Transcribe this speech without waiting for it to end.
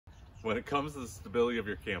When it comes to the stability of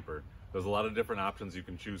your camper, there's a lot of different options you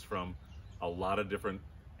can choose from, a lot of different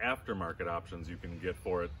aftermarket options you can get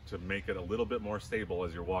for it to make it a little bit more stable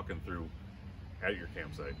as you're walking through at your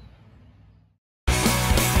campsite.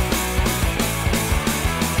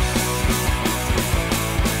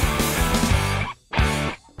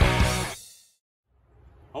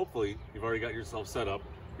 Hopefully, you've already got yourself set up,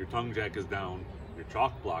 your tongue jack is down, your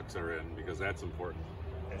chalk blocks are in because that's important,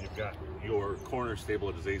 and you've got your corner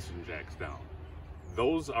stabilization jacks down.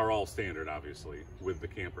 Those are all standard, obviously, with the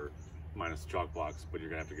camper, minus the chalk blocks, but you're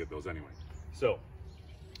gonna have to get those anyway. So,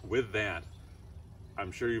 with that,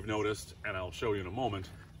 I'm sure you've noticed, and I'll show you in a moment,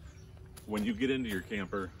 when you get into your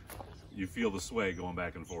camper, you feel the sway going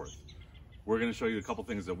back and forth. We're gonna show you a couple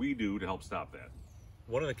things that we do to help stop that.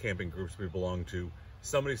 One of the camping groups we belong to,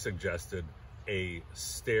 somebody suggested a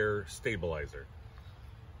stair stabilizer.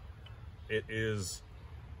 It is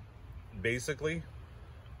basically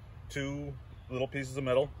two little pieces of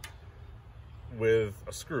metal with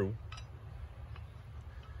a screw.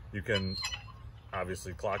 You can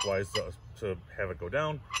obviously clockwise to have it go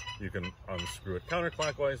down. You can unscrew it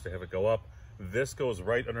counterclockwise to have it go up. This goes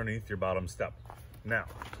right underneath your bottom step. Now,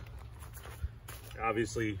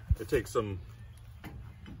 obviously it takes some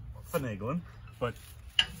finagling, but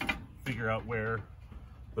figure out where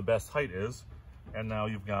the best height is. And now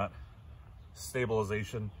you've got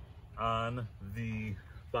stabilization on the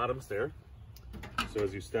bottom stair. So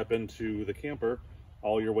as you step into the camper,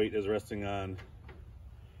 all your weight is resting on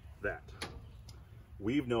that.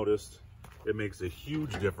 We've noticed it makes a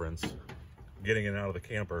huge difference getting in and out of the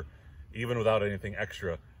camper, even without anything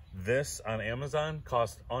extra. This on Amazon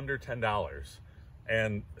cost under $10.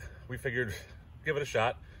 And we figured, give it a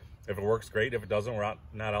shot. If it works, great. If it doesn't, we're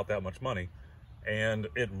not out that much money. And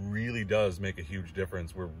it really does make a huge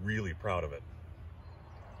difference. We're really proud of it.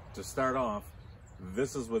 To start off,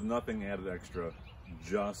 this is with nothing added extra,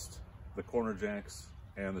 just the corner jacks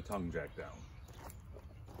and the tongue jack down.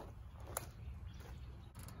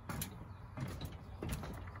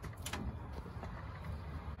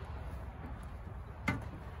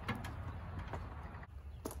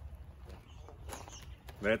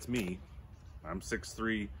 That's me. I'm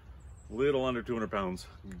 6'3", little under 200 pounds,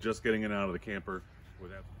 just getting in and out of the camper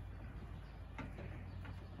with that.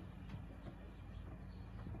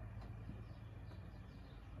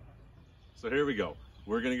 So here we go.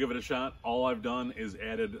 We're gonna give it a shot. All I've done is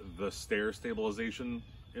added the stair stabilization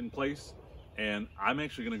in place, and I'm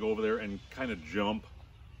actually gonna go over there and kind of jump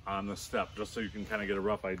on the step just so you can kind of get a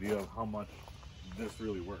rough idea of how much this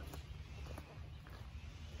really works.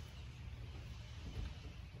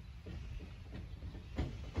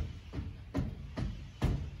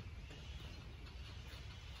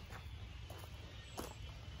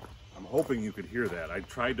 I'm hoping you could hear that. I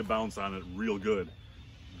tried to bounce on it real good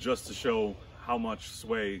just to show how much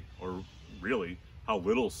sway, or really how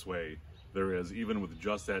little sway there is, even with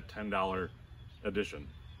just that $10 addition.